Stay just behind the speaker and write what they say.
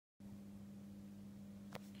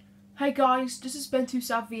Hey guys, this is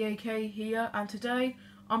Ben2SavVAK here, and today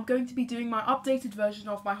I'm going to be doing my updated version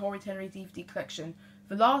of my Horrid DVD collection.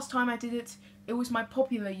 The last time I did it, it was my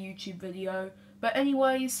popular YouTube video, but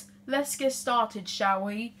anyways, let's get started, shall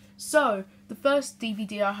we? So, the first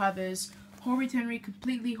DVD I have is Horrid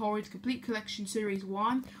Completely Horrid Complete Collection Series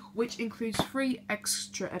 1, which includes 3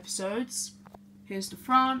 extra episodes. Here's the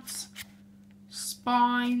front,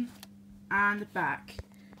 spine, and the back.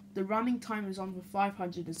 The running time is on for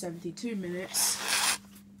 572 minutes.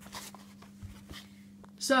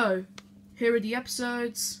 So, here are the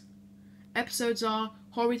episodes. Episodes are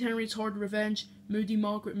Horrid Henry's Horrid Revenge, Moody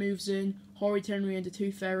Margaret Moves In, Horrid Henry and the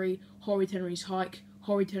Tooth Fairy, Horrid Henry's Hike,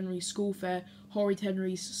 Horrid Henry's School Fair, Horrid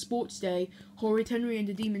Henry's Sports Day, Horrid Henry and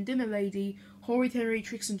the Demon Dinner Lady, Horrid Henry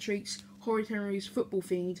Tricks and Treats, Horrid Henry's Football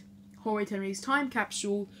Fiend, Horrid Henry's Time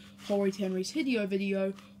Capsule, Horrid Henry's Hideo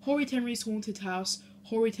Video, Horrid Henry's Haunted House,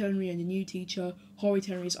 Horrid Henry and the New Teacher, Horrid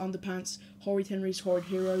Henry's Underpants, Horrid Henry's Horrid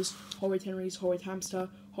Heroes, Horrid Henry's Horrid Hamster,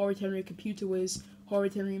 Horrid Henry Computer Whiz,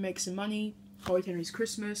 Horrid Henry Makes Some Money, Horrid Henry's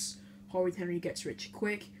Christmas, Horrid Henry Gets Rich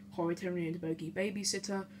Quick, Horrid Henry and the Bogey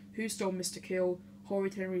Babysitter, Who Stole Mr. Kill,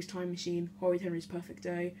 Horrid Henry's Time Machine, Horrid Henry's Perfect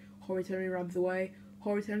Day, Horrid Henry Runs Away,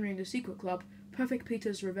 Horrid Henry and the Secret Club, Perfect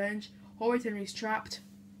Peter's Revenge, Horrid Henry's Trapped,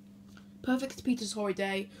 Perfect Peter's Horrid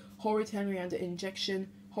Day, Horrid Henry and the Injection,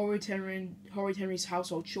 Horrid Henry's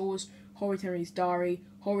Household Chores, Horrid Henry's Diary,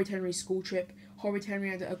 Horrid Henry's School Trip, Horrid Henry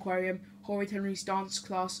and the Aquarium, Horrid Henry's Dance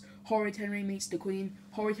Class, Horrid Henry Meets the Queen,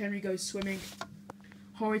 Horrid Henry Goes Swimming,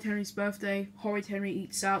 Horrid Henry's Birthday, Horrid Henry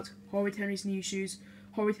Eats Out, Horrid Henry's New Shoes,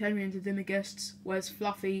 Horrid Henry and the Dinner Guests, Where's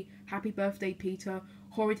Fluffy, Happy Birthday Peter,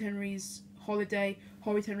 Horrid Henry's Holiday,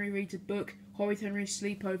 Horrid Henry Reads a Book, Horrid Henry's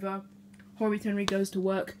Sleepover, Horrid Henry Goes to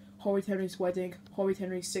Work, Horrid Henry's Wedding, Horrid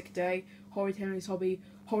Henry's Sick Day, Horrid Henry's Hobby,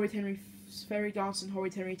 Horrid Henry's Fairy Dance, and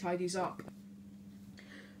Horrid Henry Tidies Up.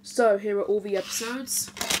 So, here are all the episodes.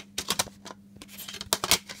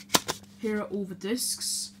 Here are all the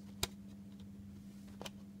discs.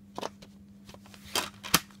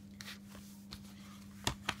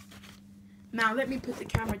 Now, let me put the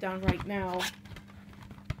camera down right now.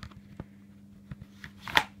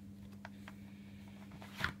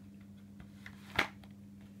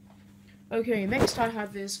 Okay, next I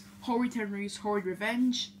have is Horrid Henry's Horrid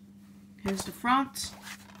Revenge. Here's the front,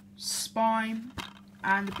 spine,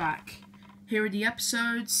 and the back. Here are the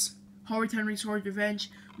episodes: Horrid Henry's Horrid Revenge,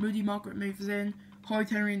 Moody Margaret Moves In, Horrid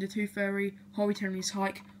Henry and the Tooth Fairy, Horrid Henry's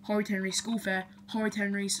Hike, Horrid Henry's School Fair, Horrid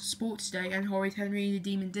Henry's Sports Day, and Horrid Henry and the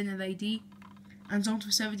Demon Dinner Lady. And it's on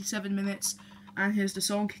for 77 minutes. And here's the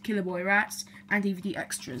song Killer Boy Rats and DVD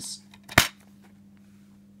extras.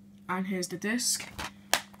 And here's the disc.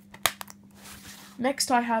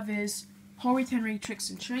 Next I have is Horrid Henry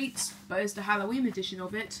Tricks and Treats, but it's the Halloween edition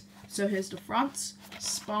of it. So here's the front,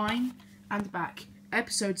 spine, and the back.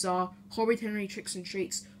 Episodes are Horrid Henry Tricks and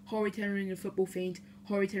Treats, Horrid Henry and the Football Fiend,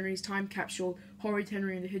 Horrid Henry's Time Capsule, Horrid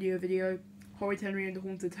Henry and the Hideo Video, Horrid Henry and the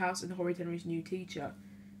Haunted House, and Horrid Henry's New Teacher.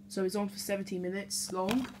 So it's on for 70 minutes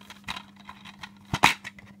long.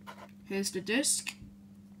 Here's the disc.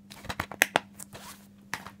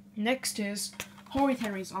 Next is Horrid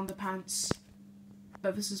Henry's Underpants,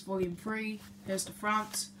 but this is volume 3. Here's the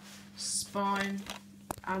front, spine,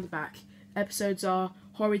 and the back. Episodes are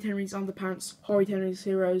Horrid Henry's Underpants, Horrid Henry's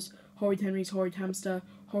Heroes, Horrid Henry's Horrid Hamster,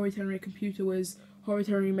 Horrid Henry Computer Whiz, Horrid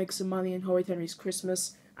Henry Makes Some Money, and Horrid Henry's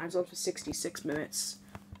Christmas, and it's on for 66 minutes.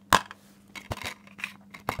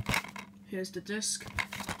 Here's the disc.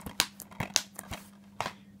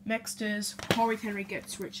 Next is Horrid Henry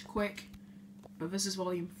Gets Rich Quick, but this is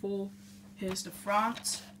volume 4. Here's the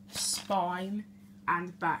front, spine,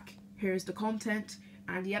 and back. Here's the content,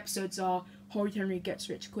 and the episodes are Horrid Henry Gets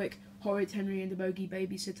Rich Quick, Horrid Henry and the Bogey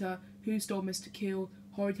Babysitter, Who Stole Mr. Kill,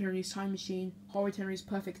 Horrid Henry's Time Machine, Horrid Henry's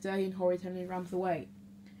Perfect Day, and Horrid Henry Runs Away.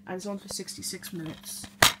 And it's on for 66 minutes.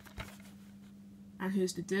 And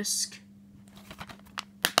here's the disc.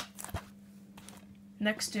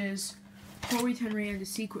 Next is Horrid Henry and the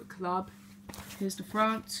Secret Club. Here's the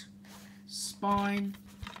front, spine,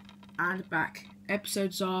 and back.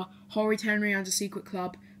 Episodes are Horrid Henry and the Secret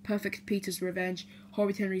Club, Perfect Peter's Revenge,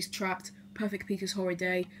 Horrid Henry's Trapped, Perfect Peter's Horrid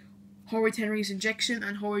Day, Horrid Henry's Injection,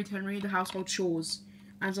 and Horrid Henry and the Household Chores.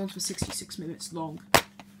 And it's on for 66 minutes long.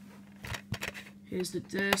 Here's the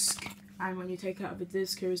disc, and when you take out of the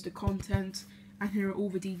disc, here is the content, and here are all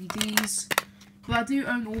the DVDs. But I do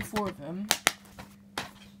own all 4 of them.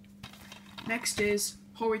 Next is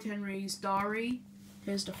Horrid Henry's Diary.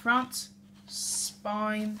 Here's the front,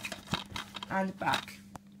 spine, and back.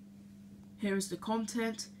 Here is the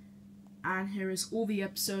content, and here is all the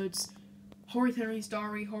episodes: Horrid Henry's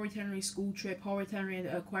Diary, Horrid Henry's School Trip, Horrid Henry and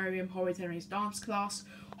the Aquarium, Horrid Henry's Dance Class,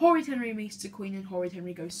 Horrid Henry Meets the Queen, and Horrid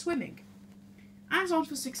Henry Goes Swimming. And it's on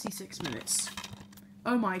for 66 minutes.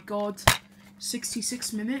 Oh my god,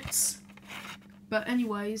 66 minutes. But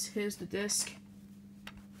anyways, here's the disc.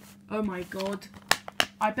 Oh my god.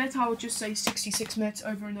 I bet I would just say 66 minutes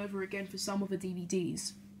over and over again for some of the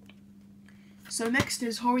DVDs. So next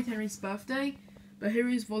is Horrid Henry's Birthday, but here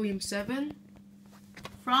is Volume 7.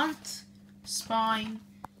 Front, spine,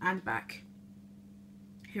 and back.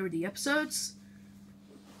 Here are the episodes.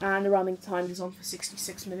 And the running time is on for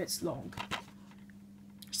 66 minutes long.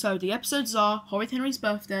 So the episodes are Horrid Henry's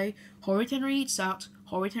Birthday, Horrid Henry Eats Out,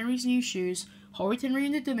 Horrid Henry's New Shoes, Horrid Henry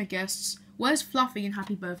and the Dinner Guests, Where's Fluffy, and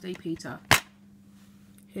Happy Birthday Peter.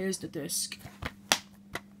 Here's the disc.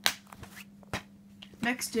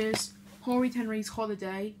 Next is Horrid Henry's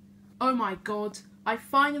Holiday. Oh my god, I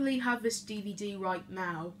finally have this DVD right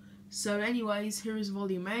now. So anyways, here is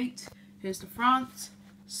Volume 8. Here's the front,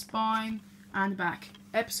 spine, and back.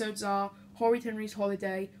 Episodes are Horrid Henry's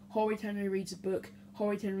Holiday, Horrid Henry Reads a Book,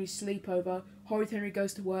 Horrid Henry's Sleepover, Horrid Henry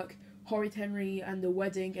Goes to Work, Horrid Henry and the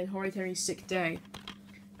Wedding, and Horrid Henry's Sick Day.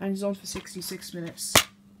 And it's on for 66 minutes.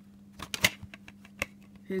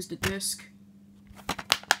 Here's the disc.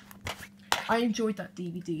 I enjoyed that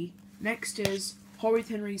DVD. Next is Horrid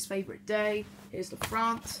Henry's Favourite Day. Here's the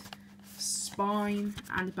front, spine,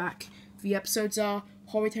 and back. The episodes are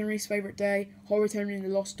Horrid Henry's Favourite Day, Horrid Henry and the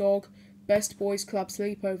Lost Dog, Best Boys Club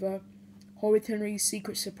Sleepover, Horrid Henry's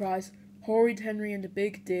Secret Surprise, Horrid Henry and the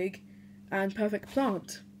Big Dig, and Perfect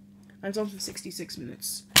Plant. And it's on for 66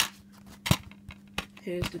 minutes.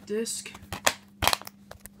 Here's the disc.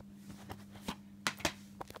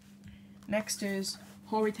 Next is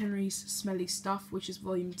Horrid Henry's Smelly Stuff, which is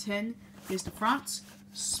Volume 10. Here's the front,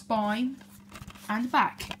 spine, and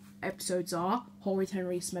back. Episodes are Horrid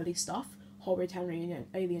Henry's Smelly Stuff, Horrid Henry and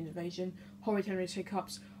Alien Invasion, Horrid Henry's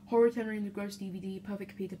Hiccups, Horrid Henry and the Gross DVD,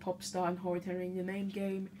 Perfect Peter Popstar, and Horrid Henry and the Name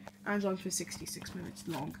Game, and on for 66 minutes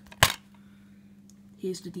long.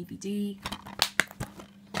 Here's the DVD.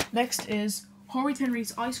 Next is Horrid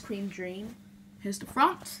Henry's Ice Cream Dream. Here's the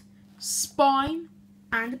front, spine,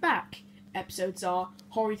 and back. Episodes are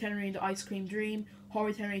Horrid Henry and the Ice Cream Dream,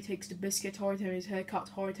 Horrid Henry Takes the Biscuit, Horrid Henry's Haircut,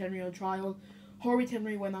 Horrid Henry on Trial, Horrid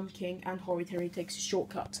Henry When I'm King, and Horrid Henry Takes a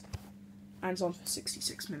Shortcut. And it's on for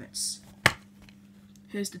 66 minutes.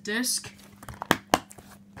 Here's the disc.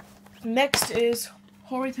 Next is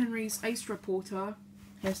Horrid Henry's Ace Reporter.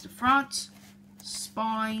 Here's the front,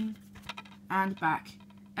 spine, and back.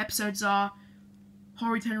 Episodes are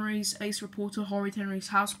Horrid Henry's Ace Reporter, Horrid Henry's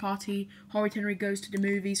House Party, Horrid Henry Goes to the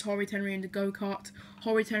Movies, Horrid Henry and the Go-Kart,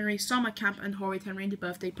 Horrid Henry Summer Camp, and Horrid Henry and the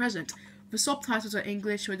Birthday Present. The subtitles are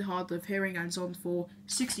English with hard of hearing, and it's on for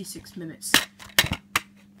 66 minutes.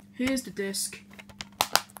 Here's the disc.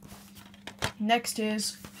 Next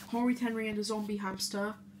is Horrid Henry and the Zombie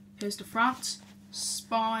Hamster. Here's the front,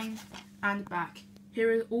 spine, and back.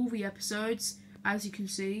 Here are all the episodes. As you can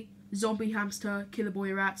see, Zombie Hamster, Killer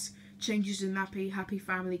Boy Rats, Changes in Nappy, Happy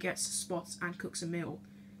Family Gets Spots and Cooks a Meal.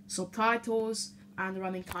 Subtitles, and the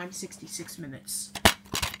running time 66 minutes.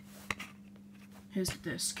 Here's the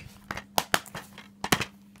disc.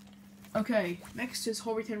 Okay, next is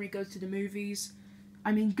Horrid Henry Goes to the Movies.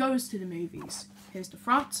 Goes to the Movies. Here's the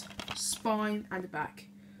front, spine, and the back.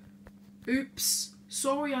 Oops.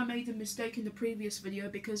 Sorry I made a mistake in the previous video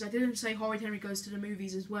because I didn't say Horrid Henry Goes to the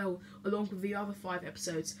Movies as well, along with the other 5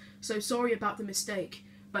 episodes. So sorry about the mistake.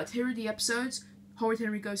 But here are the episodes: Horrid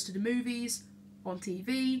Henry Goes to the Movies, On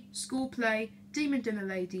TV, School Play, Demon Dinner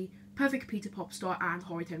Lady, Perfect Peter Popstar, and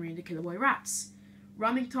Horrid Henry and the Killer Boy Rats.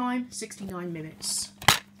 Running time, 69 minutes.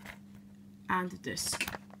 And the disc.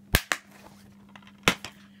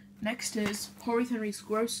 Next is Horrid Henry's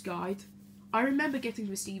Gross Guide. I remember getting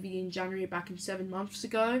this DVD in January back in 7 months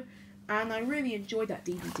ago, and I really enjoyed that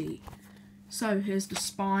DVD. So here's the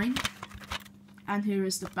spine, and here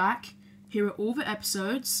is the back. Here are all the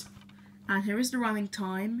episodes, and here is the running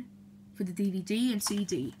time for the DVD and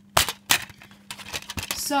CD.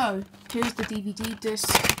 So, here's the DVD disc,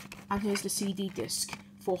 and here's the CD disc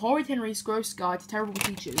for Horrid Henry's Gross Guide to Terrible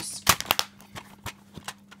Teachers.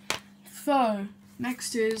 So,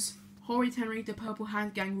 next is Horrid Henry, the Purple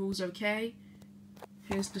Hand Gang Rules OK.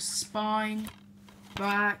 Here's the spine,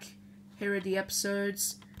 back, here are the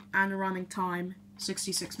episodes, and the running time,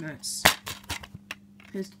 66 minutes.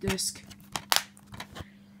 Here's the disc.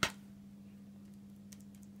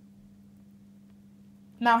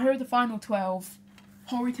 Now here are the final 12.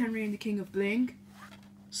 Horrid Henry and the King of Bling,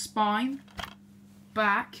 spine,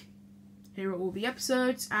 back, here are all the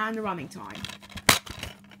episodes and the running time.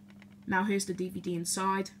 Now here's the DVD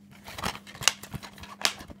inside.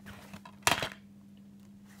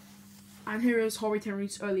 And here is Horrid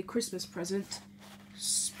Henry's early Christmas present.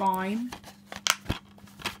 Spine.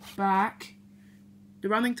 Back. The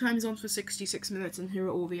running time is on for 66 minutes, and here are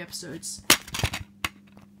all the episodes.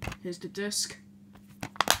 Here's the disc.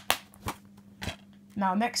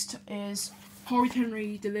 Now next is Horrid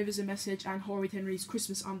Henry delivers a message and Horrid Henry's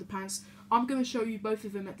Christmas underpants. I'm going to show you both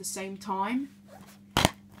of them at the same time.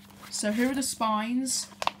 So here are the spines,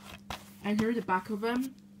 and here are the back of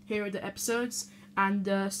them. Here are the episodes, and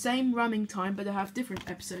the same running time, but they have different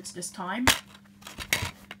episodes this time.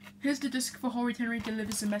 Here's the disc for Horrid Henry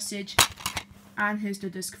delivers a message, and here's the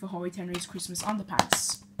disc for Horrid Henry's Christmas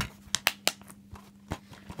underpants.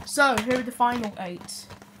 So here are the final 8.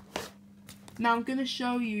 Now I'm going to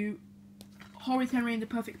show you Horrid Henry and the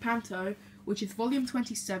Perfect Panto, which is volume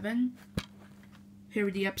 27. Here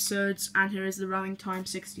are the episodes, and here is the running time,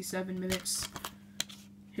 67 minutes.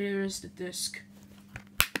 Here is the disc.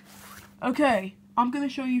 Okay, I'm going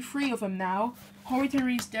to show you 3 of them now. Horrid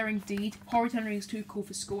Henry's Daring Deed, Horrid Henry's Too Cool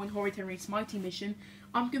for School, and Horrid Henry's Mighty Mission.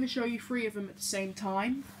 I'm going to show you 3 of them at the same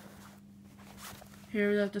time.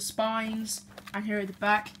 Here are the spines, and here are the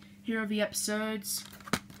back. Here are the episodes.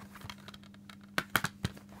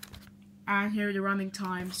 And here are the running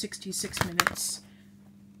time, 66 minutes.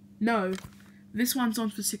 No, this one's on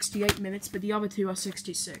for 68 minutes, but the other 2 are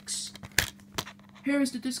 66. Here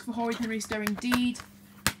is the disc for Horrid Henry's Daring Deed.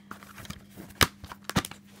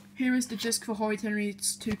 Here is the disc for Horrid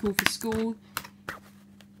Henry's Too Cool for School.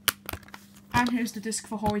 And here's the disc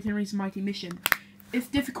for Horrid Henry's Mighty Mission. It's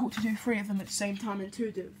difficult to do 3 of them at the same time and two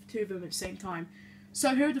of them at the same time.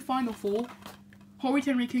 So here are the final 4. Horrid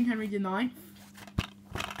Henry, King Henry IX.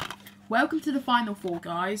 Welcome to the final 4,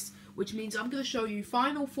 guys, which means I'm going to show you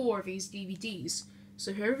final 4 of these DVDs.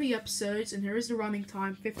 So here are the episodes, and here is the running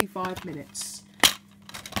time, 55 minutes.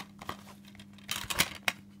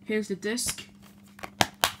 Here's the disc.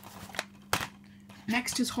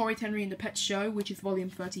 Next is Horrid Henry and the Pet Show, which is volume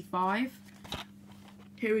 35.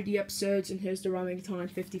 Here are the episodes, and here's the running time,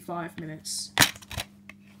 55 minutes.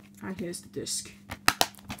 And here's the disc.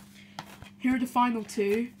 Here are the final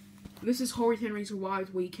 2. This is Horrid Henry's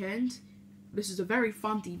Wild Weekend. This is a very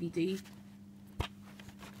fun DVD.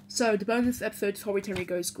 So, the bonus episode is Horrid Henry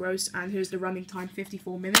Goes Gross, and here's the running time,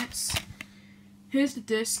 54 minutes. Here's the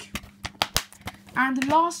disc. And the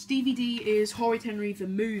last DVD is Horrid Henry the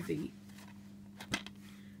Movie.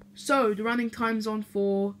 So, the running time's on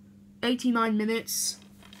for 89 minutes.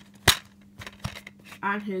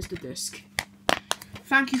 And here's the disc.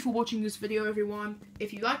 Thank you for watching this video, everyone.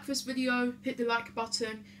 If you like this video, hit the like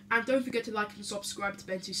button, and don't forget to like and subscribe to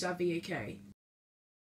Ben2SavVAK.